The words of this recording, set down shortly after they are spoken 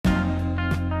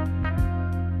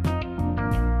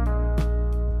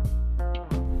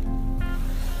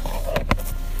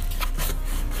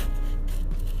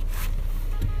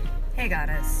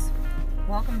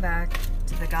Welcome back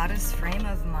to the Goddess Frame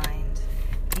of Mind,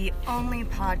 the only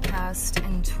podcast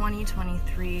in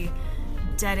 2023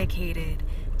 dedicated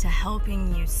to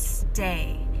helping you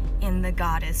stay in the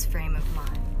Goddess Frame of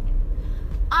Mind.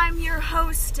 I'm your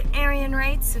host, Arian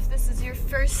Wrights. If this is your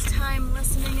first time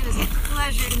listening, it is a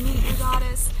pleasure to meet you,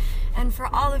 Goddess. And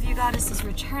for all of you Goddesses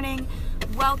returning,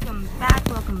 welcome back.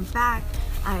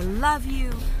 I love you,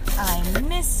 I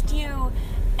missed you,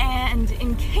 and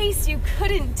in case you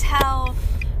couldn't tell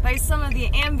by some of the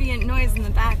ambient noise in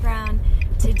the background,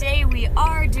 today we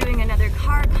are doing another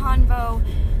car convo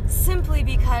simply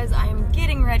because I'm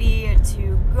getting ready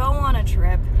to go on a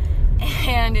trip,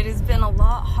 and it has been a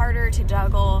lot harder to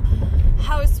juggle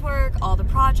housework, all the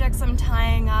projects I'm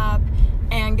tying up,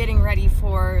 and getting ready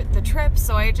for the trip.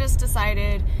 So I just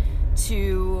decided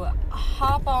to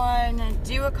hop on,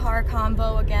 do a car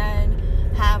combo again,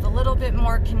 have a little bit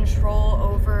more control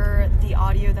over the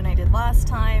audio than I did last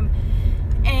time,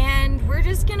 and we're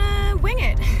just gonna wing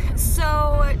it.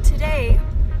 So today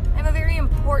I have a very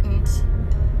important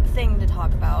thing to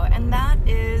talk about, and that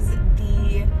is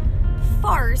the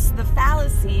farce, the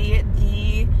fallacy,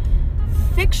 the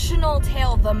fictional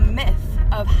tale, the myth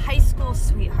of high school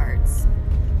sweethearts.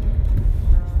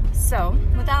 So,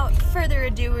 without further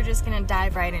ado, we're just gonna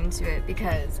dive right into it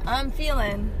because I'm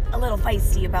feeling a little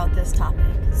feisty about this topic.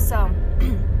 So,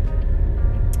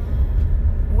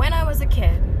 when I was a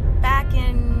kid, back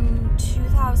in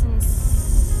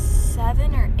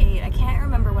 2007 or 8, I can't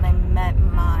remember when I met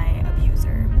my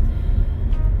abuser,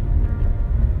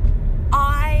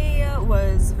 I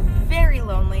was very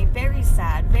lonely, very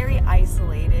sad, very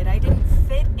isolated. I didn't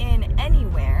fit in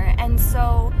anywhere, and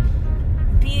so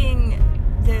being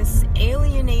this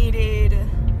alienated,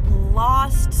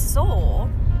 lost soul,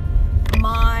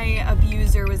 my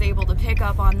abuser was able to pick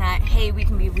up on that, hey, we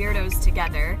can be weirdos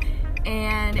together,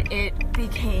 and it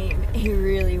became a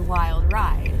really wild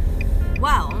ride.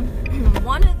 Well,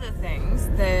 one of the things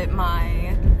that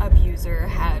my abuser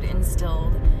had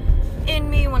instilled in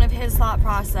me, one of his thought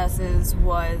processes,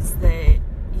 was that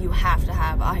you have to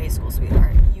have a high school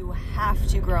sweetheart. You have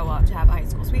to grow up to have a high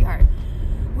school sweetheart.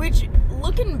 Which,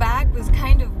 looking back, was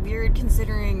kind of weird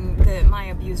considering that my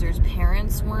abuser's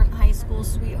parents weren't high school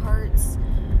sweethearts,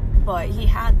 but he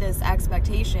had this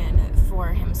expectation for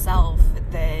himself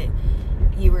that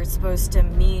you were supposed to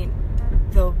meet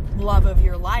the love of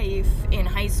your life in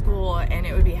high school and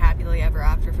it would be happily ever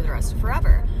after for the rest of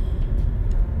forever.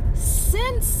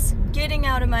 Since getting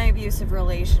out of my abusive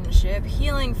relationship,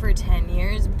 healing for 10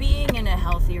 years, being in a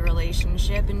healthy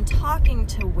relationship, and talking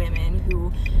to women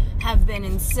who have been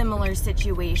in similar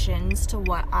situations to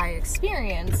what I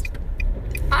experienced,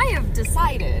 I have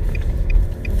decided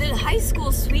that high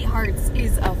school sweethearts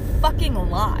is a fucking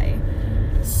lie.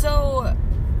 So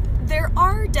there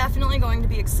are definitely going to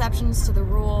be exceptions to the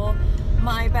rule.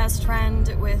 My best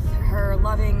friend, with her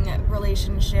loving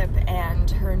relationship and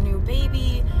her new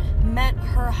baby, met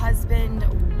her husband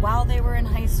while they were in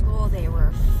high school. They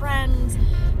were friends,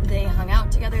 they hung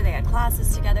out together, they had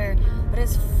classes together, but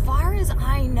as far as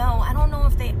I know, I don't know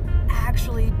if they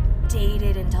actually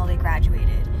dated until they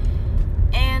graduated.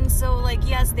 And so, like,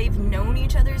 yes, they've known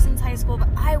each other since high school, but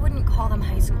I wouldn't call them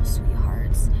high school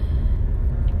sweethearts.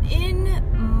 In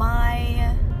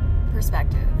my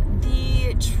perspective,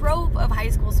 the trope of high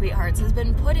school sweethearts has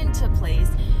been put into place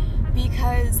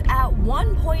because at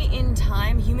one point in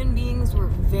time, human beings were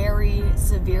very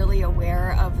severely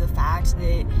aware of the fact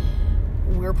that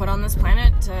we're put on this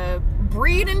planet to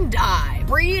breed and die.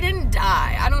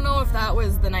 I don't know if that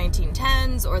was the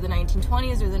 1910s or the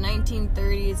 1920s or the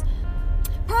 1930s.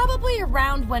 Probably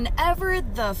around whenever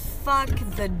the fuck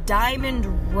the diamond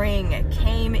ring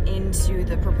came into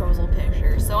the proposal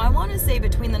picture. So I want to say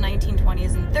between the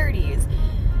 1920s and 30s,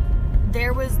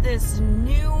 there was this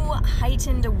new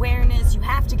heightened awareness. You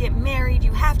have to get married,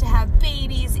 you have to have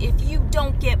babies. If you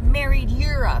don't get married,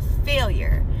 you're a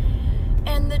failure.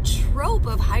 And the trope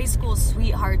of high school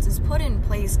sweethearts is put in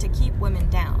place to keep women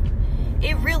down.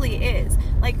 It really is.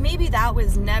 Like, maybe that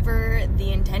was never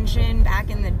the intention back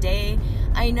in the day.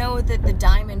 I know that the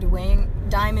diamond ring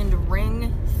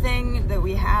thing that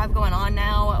we have going on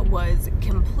now was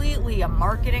completely a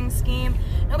marketing scheme.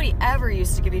 Nobody ever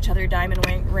used to give each other diamond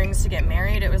rings to get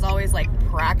married. It was always like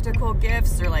practical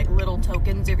gifts or like little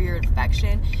tokens of your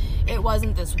affection. It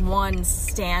wasn't this one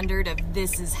standard of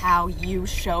this is how you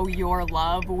show your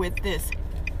love with this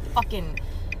fucking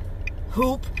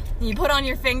hoop you put on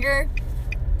your finger.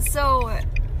 So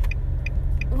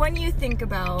when you think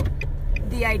about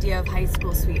the idea of high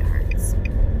school sweethearts,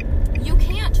 you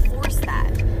can't force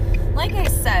that. Like I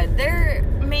said, there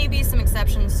may be some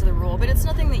exceptions to the rule, but it's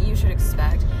nothing that you should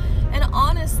expect. And And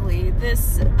honestly,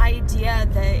 this idea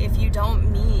that if you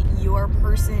don't meet your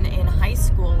person in high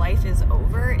school, life is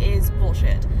over is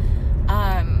bullshit.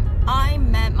 I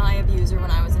met my abuser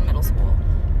when I was in middle school.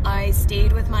 I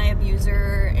stayed with my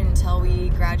abuser until we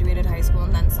graduated high school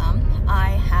and then some. I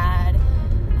had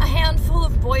a handful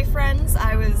of boyfriends.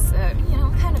 I was,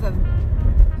 kind of a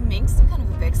minx. I'm kind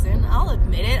of a vixen. I'll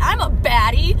admit it. I'm a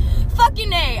baddie.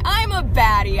 Fucking A. I'm a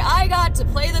baddie. I got to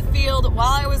play the field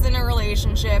while I was in a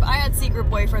relationship. I had secret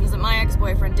boyfriends that my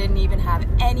ex-boyfriend didn't even have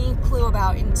any clue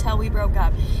about until we broke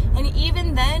up. And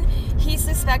even then, he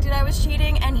suspected I was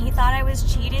cheating, and he thought I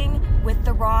was cheating with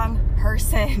the wrong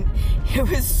person. It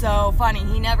was so funny.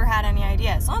 He never had any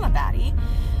idea. So I'm a baddie.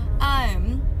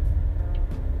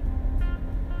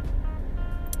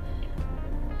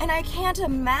 And I can't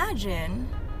imagine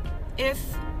if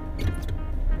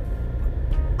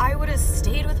I would have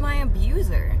stayed with my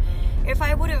abuser, if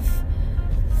I would have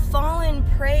fallen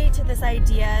prey to this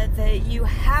idea that you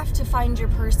have to find your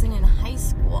person in high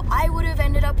school, I would have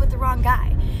ended up with the wrong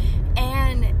guy.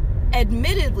 And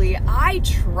admittedly, I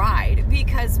tried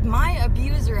because my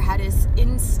abuser had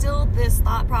instilled this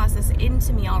thought process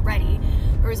into me already,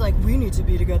 where it was like, we need to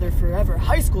be together forever.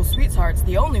 High school sweethearts,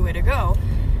 the only way to go.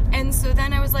 And so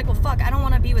then I was like, well, fuck, I don't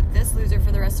want to be with this loser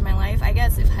for the rest of my life. I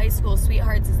guess if high school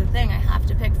sweethearts is the thing, I have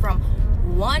to pick from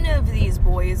one of these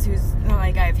boys who's,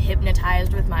 like, I've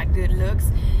hypnotized with my good looks,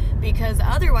 because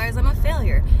otherwise I'm a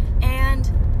failure.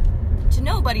 And to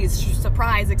nobody's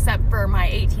surprise except for my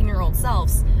 18-year-old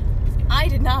selves, I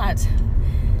did not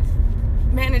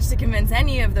manage to convince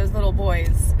any of those little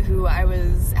boys who I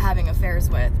was having affairs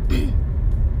with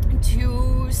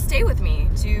to stay with me,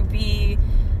 to be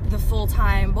the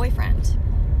full-time boyfriend.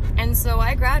 And so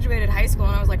I graduated high school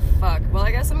and I was like, fuck, well,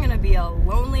 I guess I'm gonna be a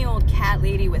lonely old cat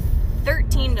lady with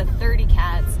 13 to 30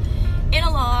 cats in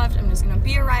a loft. I'm just gonna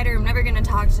be a writer. I'm never gonna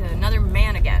talk to another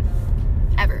man again.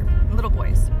 Ever. Little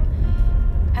boys.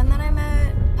 And then I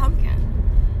met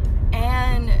Pumpkin.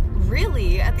 And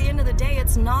really, at the end of the day,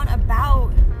 it's not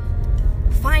about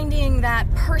finding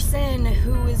that person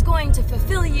who is going to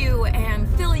fulfill you and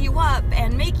fill you up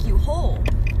and make you whole.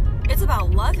 It's about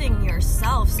loving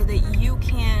yourself so that you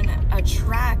can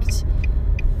attract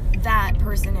that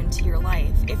person into your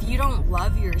life. If you don't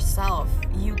love yourself,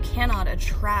 you cannot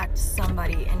attract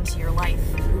somebody into your life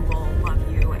who will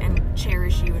love you and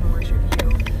cherish you and worship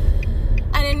you.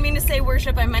 I didn't mean to say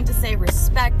worship, I meant to say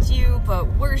respect you, but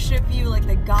worship you like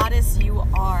the goddess you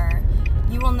are.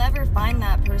 You will never find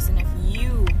that person if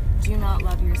you do not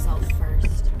love yourself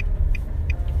first.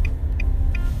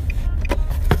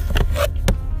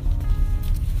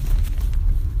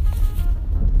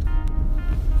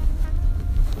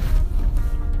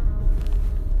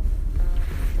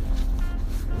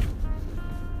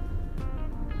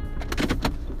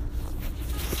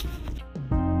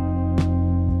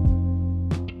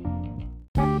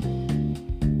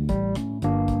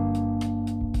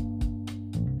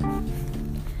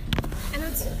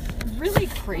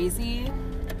 Crazy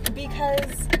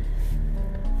because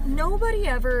nobody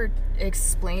ever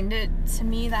explained it to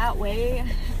me that way,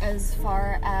 as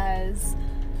far as,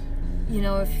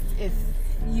 if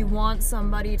you want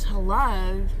somebody to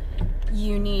love,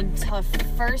 you need to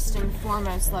first and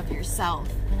foremost love yourself.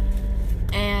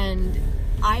 And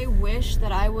I wish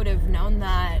that I would have known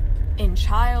that in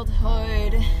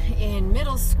childhood, in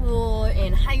middle school,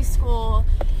 in high school,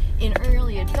 in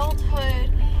early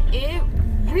adulthood. It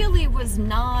really was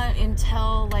not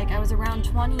until I was around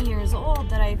 20 years old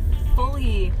that I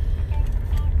fully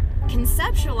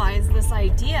conceptualized this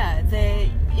idea that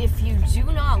if you do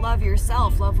not love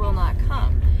yourself, love will not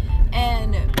come.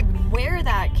 And where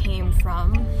that came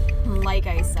from, like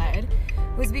I said,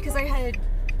 was because I had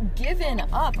given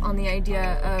up on the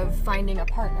idea of finding a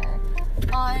partner.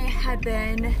 I had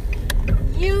been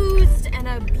used and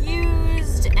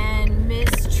abused and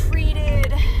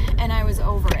mistreated, and I was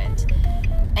over it.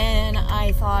 And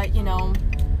I thought,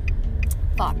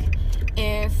 fuck,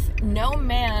 if no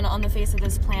man on the face of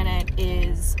this planet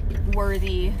is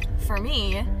worthy for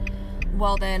me,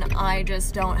 well then I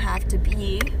just don't have to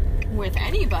be with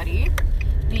anybody,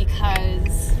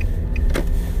 because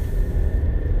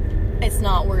it's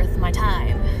not worth my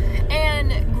time.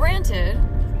 And granted,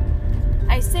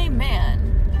 I say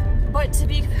man, but to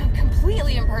be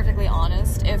completely and perfectly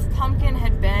honest, if Pumpkin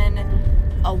had been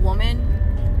a woman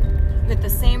with the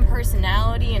same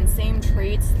personality and same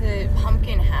traits that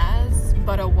Pumpkin has,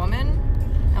 but a woman,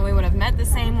 and we would have met the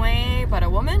same way, but a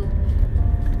woman,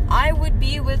 I would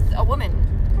be with a woman.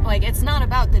 It's not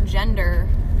about the gender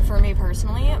for me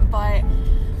personally, but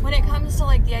when it comes to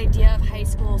like the idea of high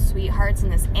school sweethearts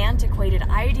and this antiquated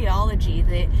ideology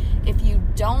that if you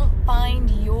don't find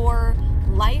your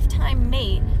lifetime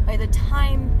mate by the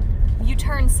time you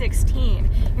turn 16,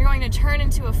 you're going to turn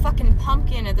into a fucking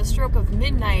pumpkin at the stroke of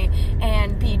midnight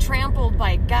and be trampled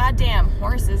by goddamn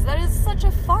horses. That is such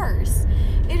a farce.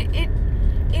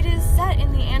 It is set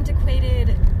in the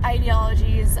antiquated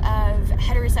ideologies of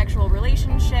heterosexual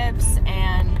relationships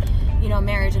and, you know,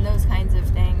 marriage and those kinds of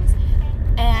things.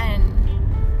 And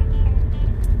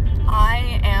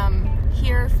I am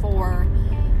here for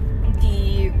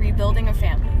the rebuilding of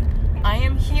family. I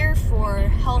am here for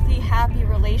healthy, happy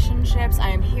relationships. I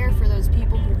am here for those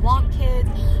people who want kids.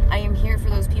 I am here for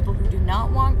those people who do not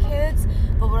want kids.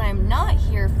 But what I'm not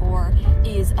here for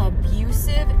is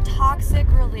abusive, toxic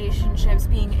relationships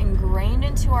being ingrained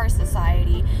into our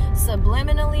society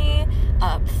subliminally,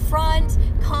 up front,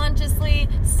 consciously,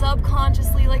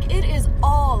 subconsciously. Like, it is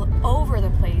all over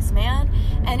the place, man.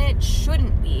 And it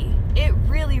shouldn't be. It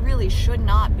really, really should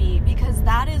not be, because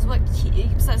that is what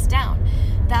keeps us down.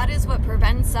 That is what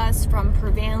prevents us from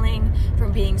prevailing,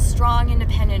 from being strong,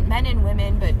 independent men and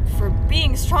women, but for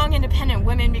being strong, independent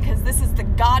women, because this is the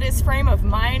goddess frame of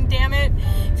mind, damn it.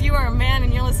 If you are a man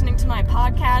and you're listening to my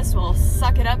podcast, well,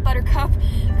 suck it up, buttercup,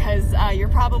 because you're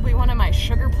probably one of my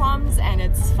sugar plums, and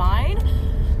it's fine.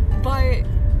 But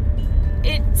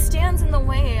it stands in the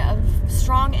way of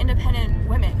strong, independent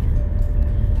women.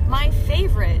 My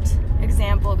favorite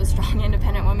example of a strong,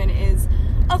 independent woman is,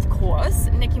 of course,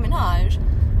 Nicki Minaj,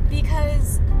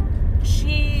 because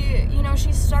she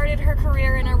started her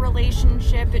career in a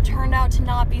relationship. It turned out to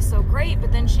not be so great,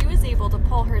 but then she was able to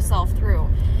pull herself through.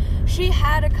 She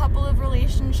had a couple of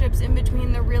relationships in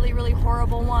between the really, really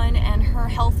horrible one and her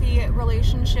healthy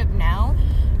relationship now,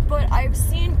 but I've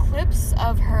seen clips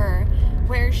of her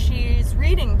where she's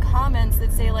reading comments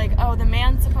that say like, oh, the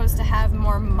man's supposed to have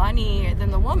more money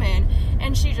than the woman,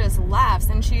 and she just laughs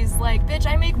and she's like, bitch,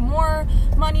 I make more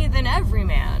money than every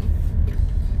man.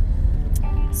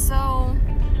 So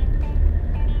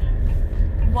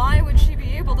why would she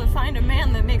be able to find a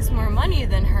man that makes more money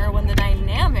than her when the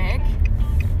dynamic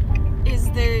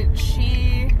is that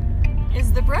she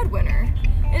is the breadwinner?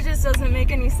 It just doesn't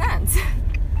make any sense.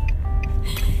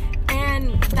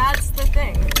 And that's the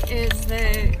thing, is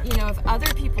that, you know, if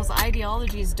other people's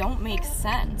ideologies don't make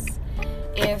sense,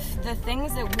 if the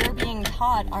things that we're being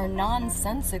taught are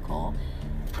nonsensical,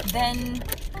 then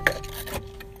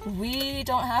we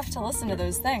don't have to listen to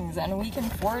those things, and we can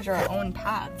forge our own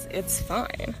paths. It's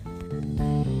fine.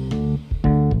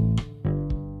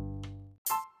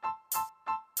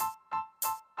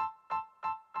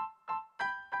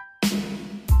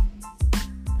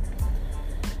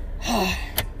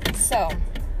 So,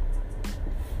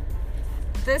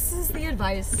 this is the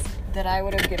advice that I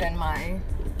would have given my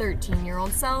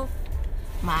 13-year-old self,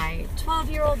 my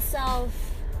 12-year-old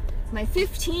self, my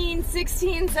 15,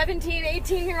 16, 17,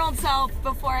 18-year-old self,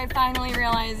 before I finally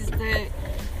realized that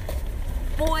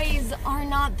boys are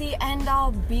not the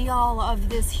end-all, be-all of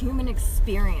this human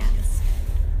experience.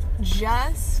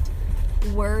 Just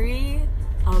worry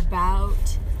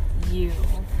about you.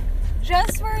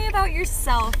 Just worry about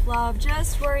yourself, love.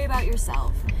 Just worry about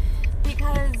yourself.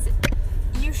 Because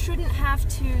you shouldn't have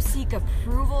to seek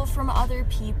approval from other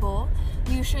people.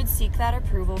 You should seek that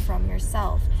approval from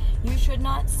yourself. You should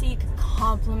not seek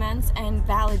compliments and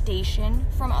validation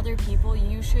from other people.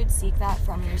 You should seek that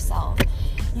from yourself.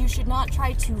 You should not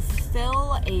try to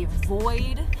fill a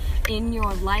void in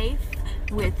your life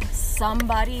with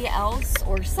somebody else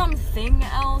or something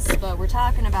else, but we're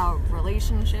talking about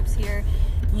relationships here.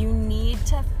 You need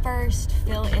to first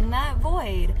fill in that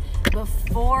void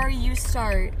before you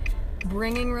start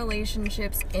bringing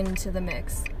relationships into the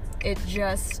mix. It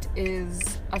just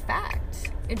is a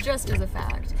fact. It just is a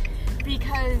fact.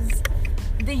 Because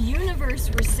the universe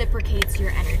reciprocates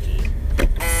your energy.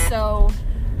 So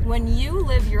when you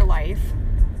live your life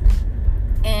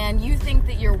and you think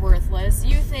that you're worthless,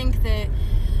 you think that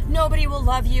nobody will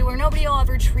love you or nobody will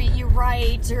ever treat you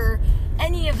right, or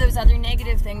any of those other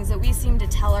negative things that we seem to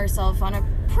tell ourselves on a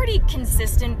pretty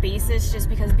consistent basis, just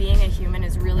because being a human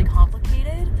is really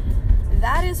complicated,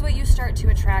 that is what you start to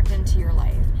attract into your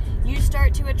life. You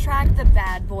start to attract the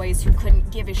bad boys who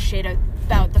couldn't give a shit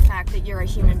about the fact that you're a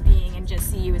human being and just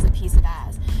see you as a piece of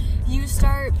ass. You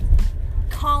start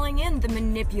calling in the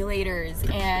manipulators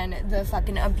and the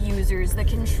fucking abusers, the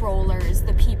controllers,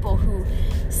 the people who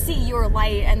see your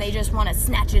light and they just want to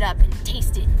snatch it up and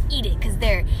taste it, eat it, because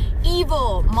they're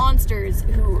evil monsters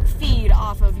who feed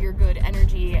off of your good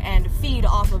energy and feed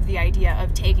off of the idea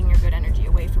of taking your good energy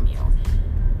away from you.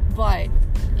 But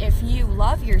if you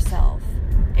love yourself,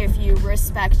 if you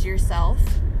respect yourself,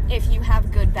 if you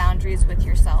have good boundaries with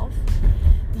yourself,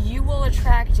 you will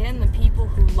attract in the people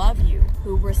who love you,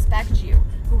 who respect you,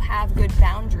 who have good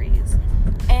boundaries.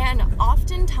 And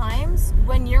oftentimes,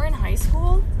 when you're in high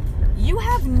school, you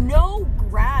have no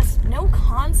grasp, no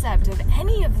concept of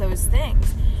any of those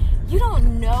things. You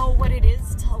don't know what it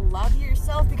is to love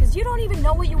yourself because you don't even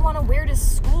know what you want to wear to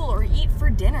school or eat for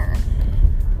dinner.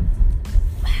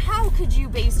 How could you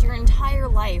base your entire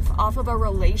life off of a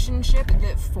relationship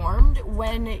that formed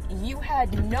when you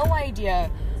had no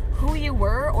idea who you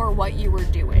were or what you were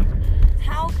doing?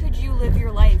 How could you live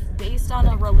your life based on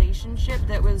a relationship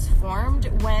that was formed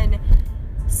when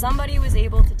somebody was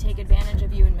able to take advantage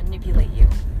of you and manipulate you?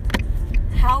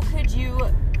 How could you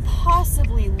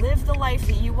possibly live the life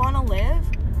that you want to live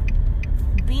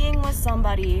being with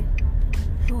somebody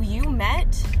who you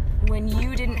met when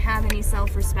you didn't have any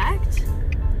self-respect?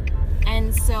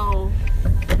 And so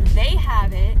they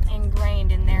have it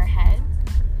ingrained in their head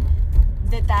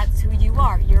that that's who you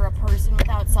are. You're a person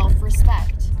without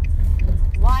self-respect.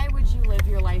 Why would you live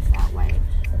your life that way?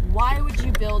 Why would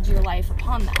you build your life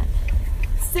upon that?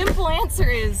 Simple answer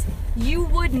is you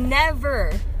would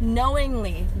never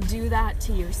knowingly do that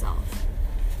to yourself.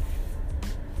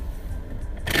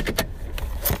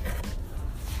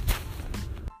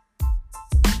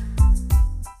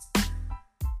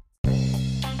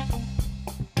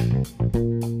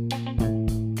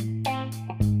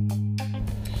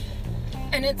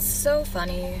 And it's so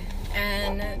funny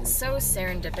and so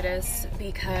serendipitous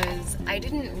because I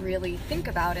didn't really think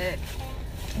about it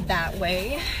that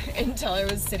way until I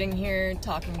was sitting here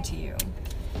talking to you.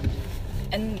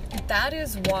 And that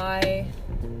is why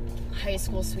High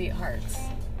School Sweethearts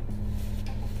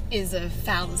is a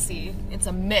fallacy. It's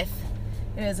a myth.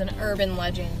 It is an urban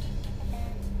legend.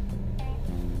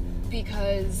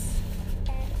 Because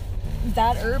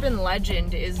that urban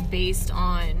legend is based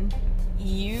on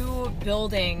you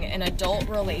building an adult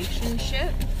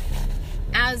relationship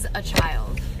as a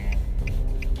child.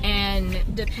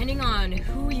 And depending on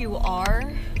who you are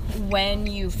when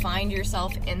you find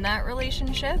yourself in that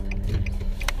relationship,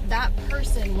 that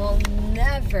person will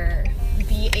never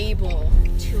be able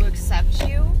to accept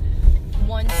you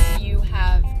once you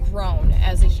have grown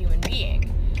as a human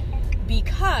being.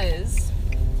 Because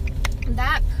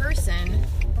that person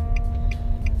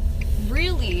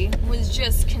really was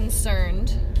just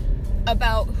concerned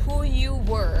about who you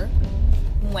were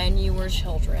when you were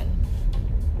children.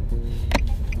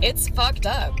 It's fucked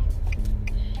up.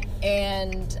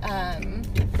 And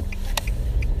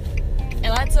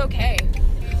that's okay.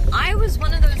 I was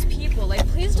one of those people, like,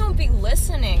 please don't be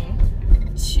listening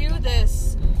to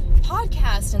this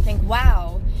podcast and think,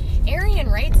 wow, Arian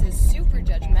Wrights is super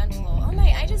judgmental. Oh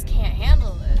my, I just can't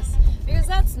handle this. Because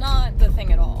that's not the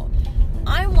thing at all.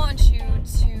 I want you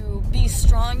to be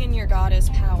strong in your goddess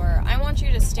power. I want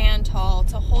you to stand tall,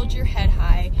 to hold your head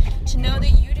high, to know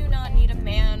that you do not need a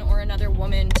man or another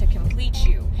woman to complete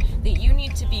you, that you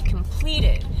need to be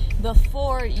completed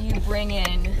before you bring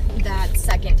in that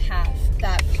second half,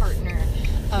 that partner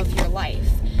of your life.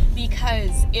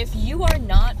 Because if you are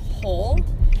not whole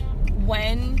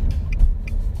when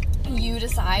you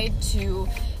decide to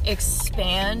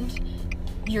expand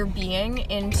your being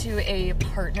into a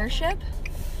partnership,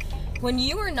 when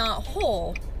you are not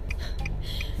whole,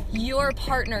 your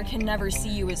partner can never see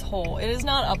you as whole. It is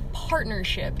not a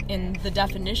partnership in the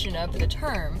definition of the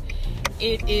term.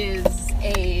 It is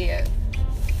a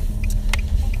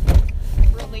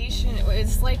relation,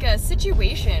 it's like a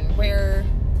situation where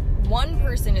one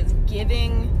person is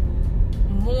giving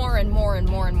more and more and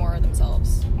more and more of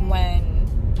themselves when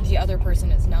the other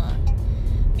person is not.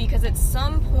 Because at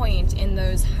some point in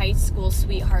those high school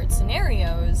sweetheart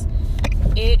scenarios,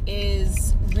 it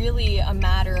is really a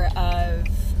matter of,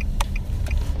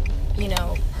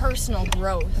 personal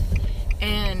growth.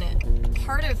 And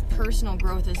part of personal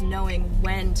growth is knowing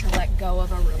when to let go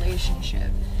of a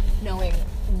relationship, knowing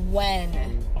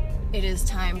when it is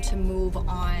time to move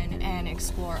on and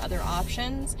explore other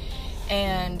options.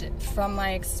 And from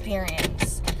my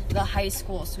experience, the high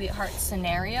school sweetheart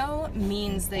scenario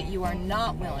means that you are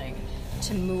not willing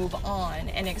to move on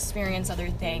and experience other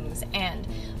things and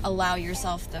allow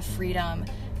yourself the freedom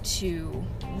to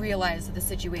realize that the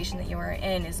situation that you are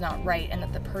in is not right and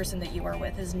that the person that you are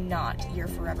with is not your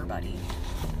forever buddy.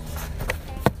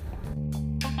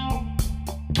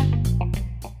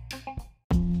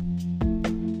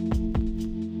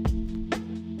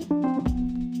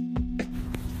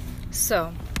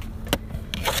 So,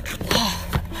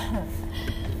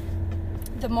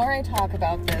 the more I talk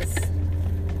about this,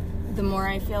 the more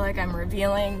I feel like I'm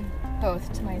revealing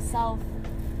both to myself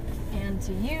and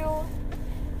to you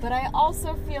But I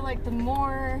also feel like the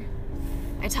more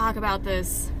I talk about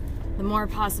this, the more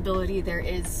possibility there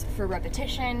is for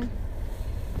repetition.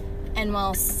 And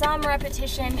while some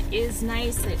repetition is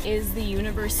nice, it is the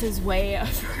universe's way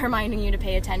of reminding you to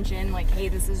pay attention, like, hey,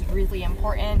 this is really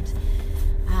important.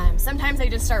 Sometimes I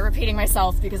just start repeating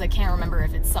myself because I can't remember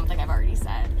if it's something I've already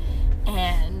said.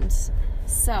 And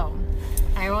so,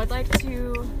 I would like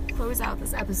to close out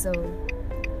this episode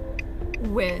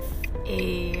with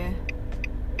a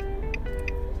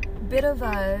bit of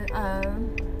a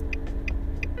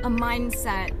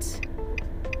mindset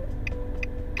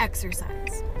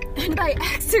exercise. And by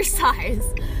exercise,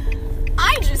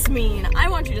 I just mean I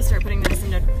want you to start putting this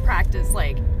into practice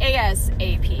like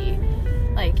ASAP.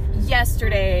 Like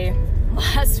yesterday,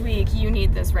 last week, you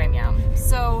need this right now.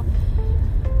 So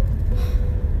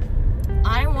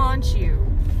I want you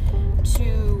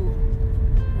to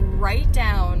write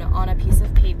down on a piece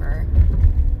of paper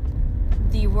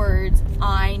the words,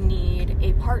 I need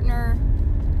a partner,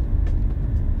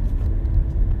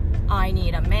 I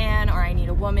need a man, or I need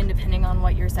a woman, depending on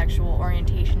what your sexual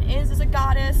orientation is as a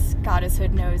goddess.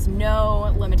 Goddesshood knows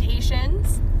no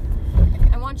limitations.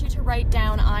 I want you to write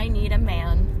down, I need a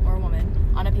man or a woman,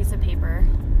 on a piece of paper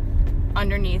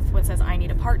underneath what says, I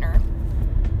need a partner.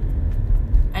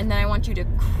 And then I want you to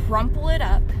crumple it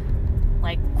up,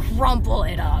 like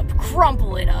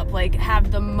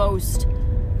have the most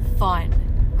fun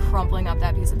crumpling up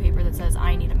that piece of paper that says,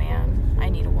 I need a man, I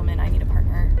need a woman, I need a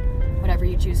partner, whatever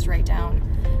you choose to write down.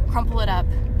 Crumple it up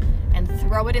and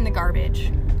throw it in the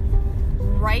garbage.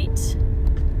 Write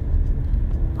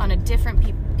on a different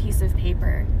piece of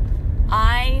paper,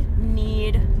 I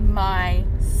need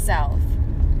myself.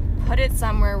 Put it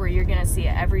somewhere where you're gonna see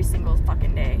it every single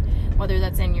fucking day. Whether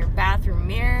that's in your bathroom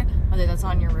mirror, whether that's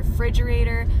on your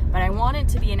refrigerator, but I want it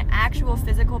to be an actual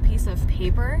physical piece of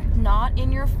paper, not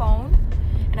in your phone.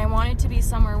 And I want it to be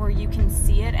somewhere where you can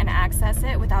see it and access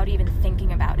it without even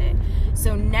thinking about it.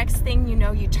 So next thing you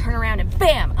know, you turn around and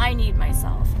bam, I need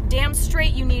myself. Damn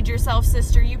straight you need yourself,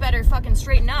 sister. You better fucking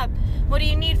straighten up. What do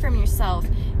you need from yourself?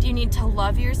 Do you need to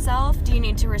love yourself? Do you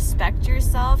need to respect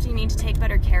yourself? Do you need to take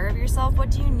better care of yourself? What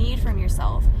do you need from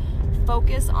yourself?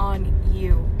 Focus on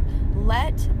you.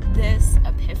 Let this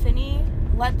epiphany,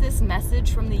 let this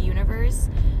message from the universe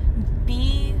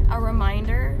be a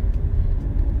reminder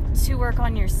to work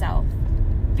on yourself.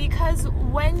 Because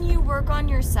when you work on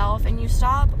yourself and you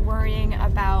stop worrying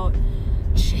about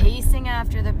chasing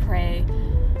after the prey,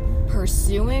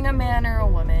 pursuing a man or a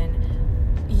woman,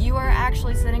 you are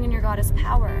actually sitting in your goddess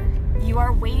power. You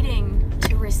are waiting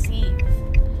to receive.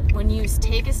 When you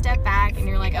take a step back and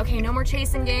you're like, okay, no more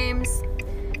chasing games,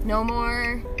 no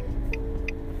more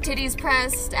titties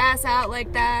pressed, ass out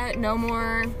like that, no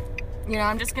more,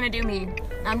 I'm just gonna do me.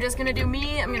 I'm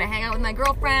gonna hang out with my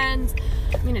girlfriends,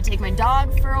 I'm gonna take my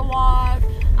dog for a walk,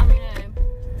 I'm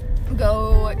gonna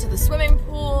go to the swimming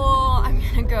pool, I'm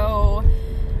gonna go,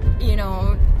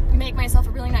 make myself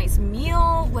a really nice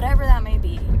meal, whatever that may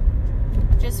be.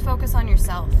 Just focus on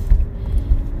yourself.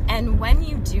 And when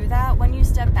you do that, when you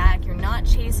step back, you're not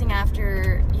chasing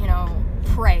after,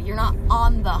 prey. You're not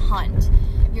on the hunt.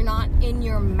 You're not in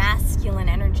your masculine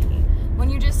energy. When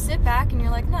you just sit back and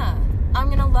you're like, nah, I'm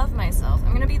gonna love myself.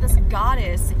 I'm gonna be this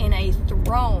goddess in a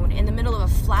throne in the middle of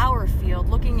a flower field,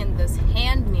 looking in this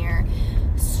hand mirror,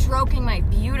 stroking my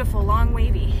beautiful long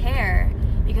wavy hair,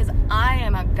 because I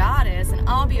am a goddess and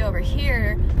I'll be over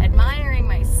here admiring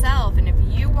myself. And if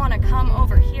you want to come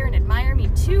over here and admire me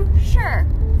too, sure.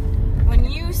 When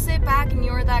you sit back and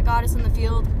you're that goddess in the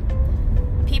field,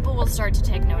 people will start to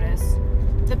take notice.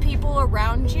 The people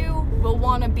around you will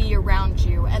want to be around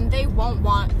you, and they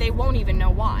won't even know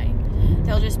why.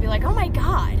 They'll just be like, oh my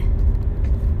god,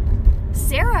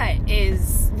 Sarah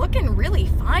is looking really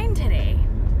fine today.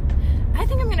 I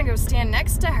think I'm gonna go stand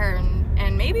next to her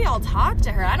and maybe I'll talk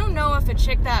to her. I don't know if a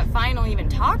chick that fine will even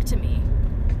talk to me.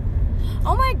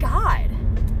 Oh my god,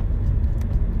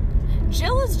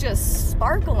 Jill is just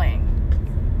sparkling.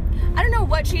 I don't know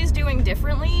what she's doing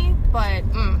differently, but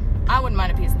I wouldn't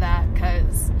mind a piece of that,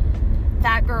 because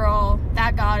that girl,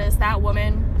 that goddess, that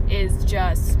woman is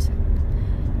just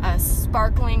a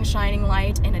sparkling, shining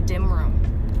light in a dim room.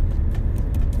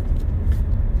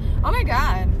 Oh my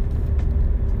god.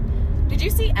 Did you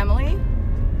see Emily?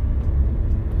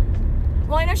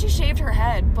 Well, I know she shaved her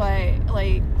head, but,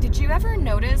 did you ever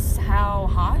notice how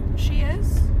hot she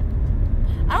is?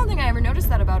 I don't think I ever noticed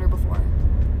that about her before.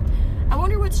 I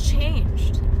wonder what's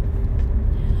changed.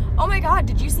 Oh my god,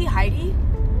 did you see Heidi?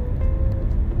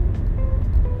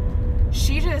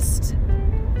 She just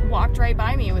walked right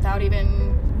by me without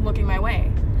even looking my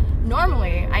way.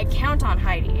 Normally, I count on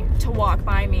Heidi to walk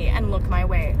by me and look my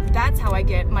way. That's how I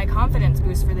get my confidence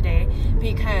boost for the day,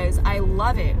 because I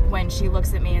love it when she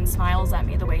looks at me and smiles at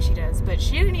me the way she does. But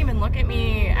she didn't even look at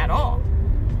me at all.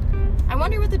 I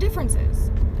wonder what the difference is.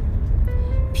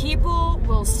 People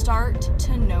will start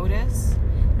to notice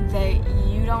that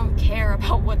you don't care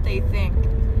about what they think.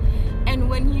 And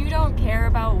when you don't care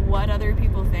about what other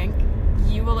people think,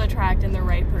 you will attract in the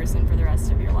right person for the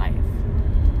rest of your life.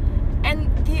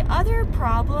 And the other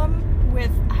problem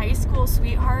with high school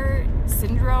sweetheart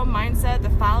syndrome mindset, the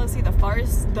fallacy, the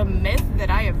farce, the myth that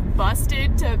I have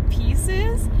busted to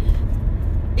pieces,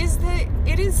 is that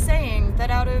it is saying that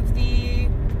out of the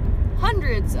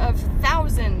hundreds of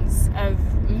thousands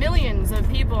of millions of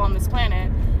people on this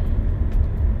planet,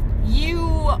 you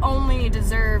only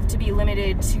deserve to be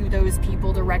limited to those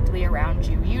people directly around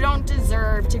you. You don't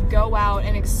deserve to go out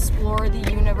and explore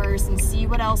the universe and see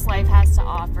what else life has to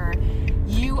offer.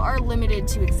 You are limited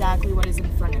to exactly what is in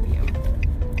front of you.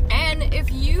 And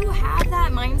if you have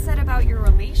that mindset about your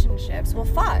relationships, well,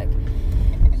 fuck,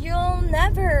 you'll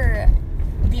never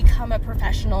become a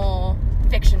professional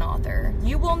fiction author.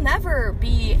 You will never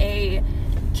be a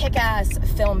kick-ass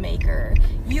filmmaker.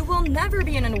 You will never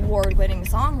be an award-winning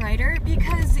songwriter,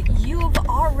 because you've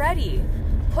already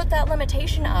put that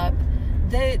limitation up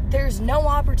that there's no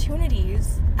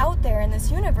opportunities out there in this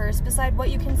universe beside what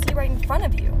you can see right in front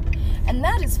of you. And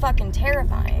that is fucking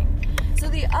terrifying. So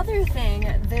the other thing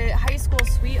the high school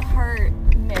sweetheart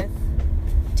myth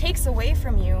takes away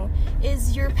from you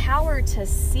is your power to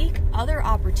seek other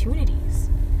opportunities.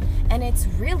 And it's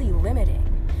really limiting.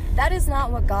 That is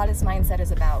not what Goddess Mindset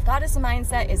is about. Goddess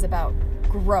Mindset is about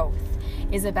growth,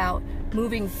 is about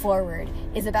moving forward,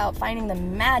 is about finding the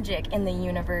magic in the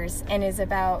universe, and is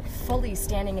about fully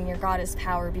standing in your goddess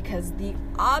power, because the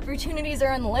opportunities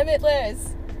are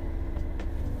unlimitless.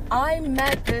 I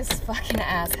met this fucking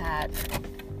asshat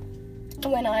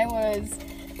when I was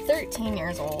 13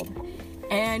 years old.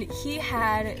 And he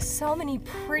had so many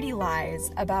pretty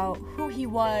lies about who he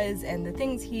was and the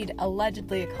things he'd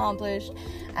allegedly accomplished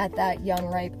at that young,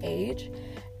 ripe age.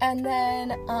 And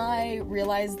then I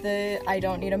realized that I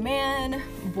don't need a man,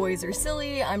 boys are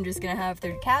silly, I'm just gonna have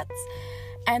 30 cats.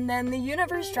 And then the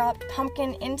universe dropped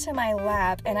Pumpkin into my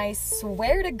lap, and I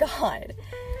swear to God,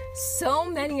 so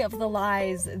many of the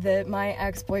lies that my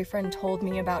ex-boyfriend told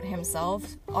me about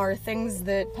himself are things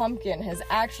that Pumpkin has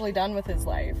actually done with his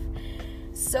life.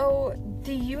 So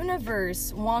the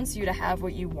universe wants you to have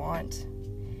what you want,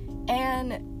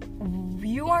 and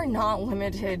you are not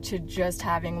limited to just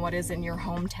having what is in your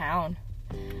hometown.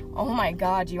 Oh my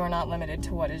God, you are not limited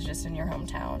to what is just in your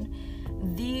hometown.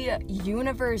 The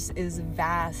universe is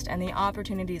vast and the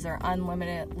opportunities are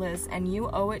unlimitless, and you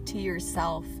owe it to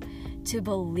yourself to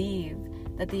believe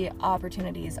that the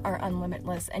opportunities are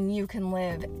unlimitless and you can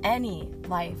live any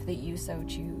life that you so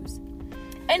choose.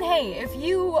 And hey, if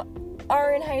you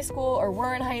are in high school or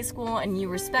were in high school and you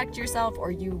respect yourself,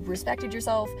 or you respected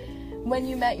yourself when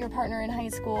you met your partner in high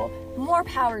school, more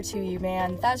power to you,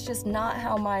 man. That's just not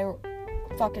how my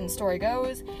fucking story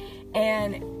goes.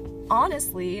 And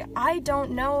honestly, I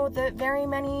don't know that very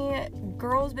many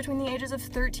girls between the ages of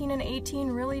 13 and 18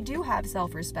 really do have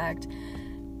self-respect.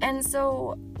 And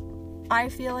so I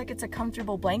feel like it's a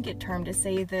comfortable blanket term to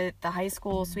say that the high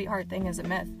school sweetheart thing is a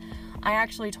myth. I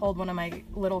actually told one of my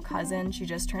little cousins, she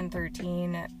just turned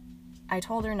 13, I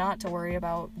told her not to worry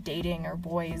about dating or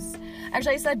boys.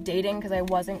 Actually, I said dating because I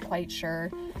wasn't quite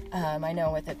sure. I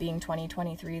know with it being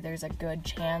 2023, there's a good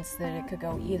chance that it could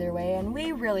go either way, and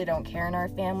we really don't care in our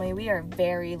family. We are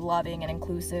very loving and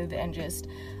inclusive and just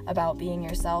about being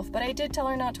yourself. But I did tell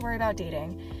her not to worry about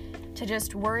dating, to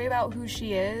just worry about who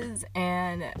she is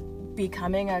and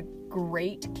becoming a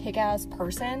great kick-ass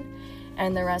person,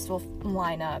 and the rest will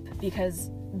line up, because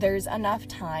there's enough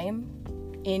time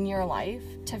in your life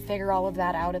to figure all of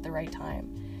that out at the right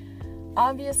time.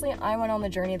 Obviously, I went on the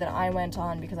journey that I went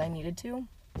on because I needed to,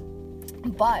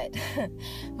 but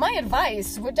my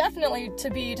advice would definitely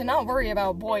be to not worry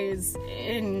about boys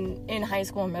in high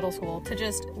school and middle school, to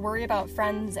just worry about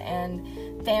friends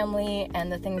and family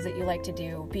and the things that you like to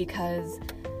do, because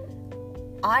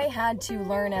I had to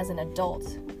learn as an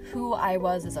adult who I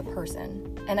was as a person.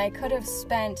 And I could have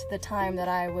spent the time that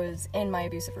I was in my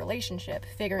abusive relationship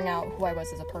figuring out who I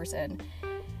was as a person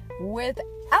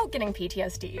without getting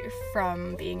PTSD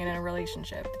from being in a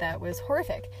relationship that was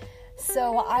horrific.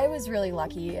 So I was really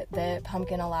lucky that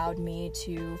Pumpkin allowed me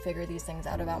to figure these things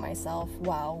out about myself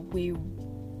while we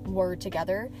were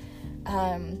together.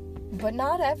 But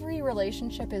not every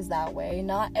relationship is that way.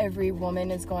 Not every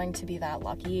woman is going to be that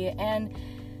lucky. And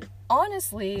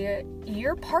honestly,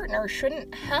 your partner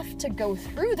shouldn't have to go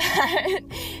through that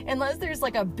unless there's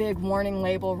like a big warning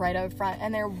label right up front.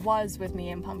 And there was with me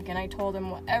and Pumpkin. I told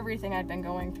him everything I'd been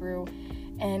going through,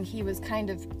 and he was kind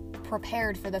of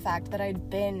prepared for the fact that I'd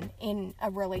been in a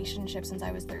relationship since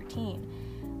I was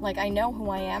 13. Like, I know who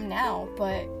I am now,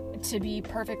 but to be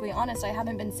perfectly honest, I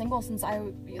haven't been single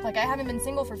I haven't been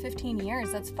single for 15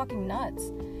 years. That's fucking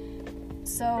nuts.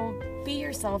 So be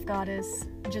yourself, goddess.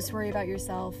 Just worry about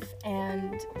yourself.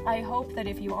 And I hope that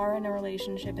if you are in a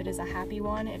relationship, it is a happy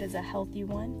one, it is a healthy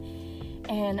one.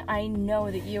 And I know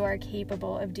that you are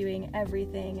capable of doing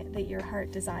everything that your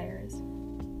heart desires.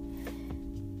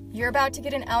 You're about to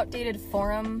get an outdated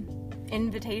forum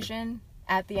invitation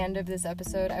at the end of this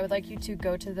episode. I would like you to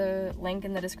go to the link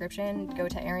in the description, go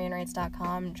to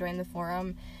ArianRights.com, join the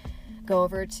forum, go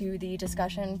over to the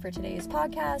discussion for today's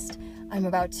podcast. I'm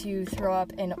about to throw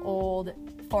up an old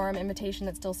forum invitation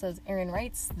that still says Arian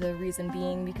Rights, the reason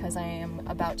being because I am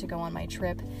about to go on my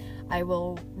trip. I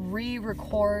will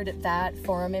re-record that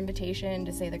forum invitation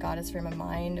to say the goddess frame of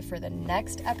mind for the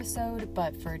next episode,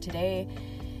 but for today,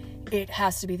 it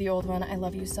has to be the old one. I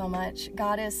love you so much.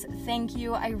 Goddess, thank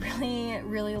you. I really,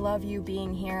 really love you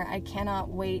being here. I cannot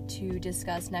wait to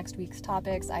discuss next week's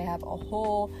topics. I have a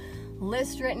whole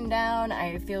list written down.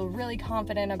 I feel really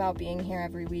confident about being here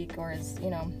every week, or as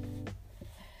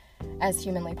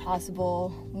humanly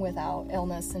possible without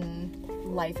illness and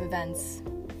life events,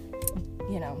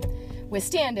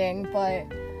 withstanding, but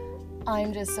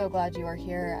I'm just so glad you are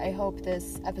here. I hope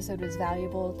this episode was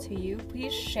valuable to you.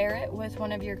 Please share it with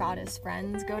one of your goddess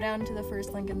friends. Go down to the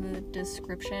first link in the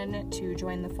description to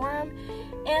join the forum.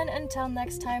 And until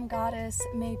next time, goddess,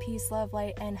 may peace, love,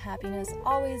 light, and happiness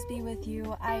always be with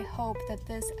you. I hope that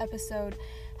this episode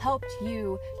helped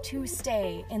you to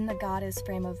stay in the goddess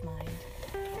frame of mind.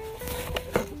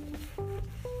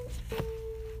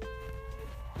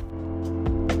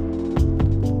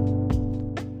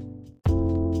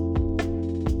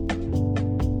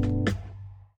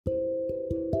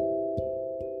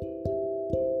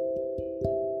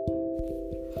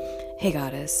 Hey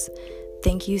goddess,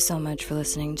 thank you so much for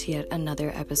listening to yet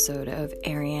another episode of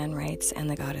Arian Rights and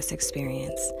the Goddess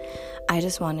Experience. I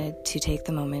just wanted to take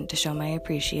the moment to show my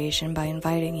appreciation by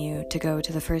inviting you to go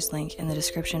to the first link in the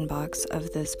description box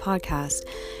of this podcast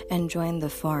and join the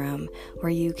forum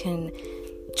where you can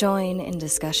join in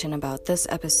discussion about this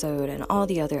episode and all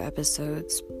the other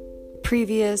episodes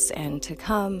previous and to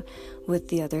come with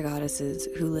the other goddesses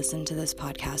who listen to this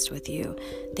podcast with you.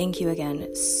 Thank you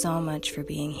again so much for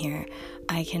being here.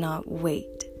 I cannot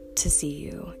wait to see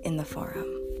you in the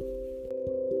forum.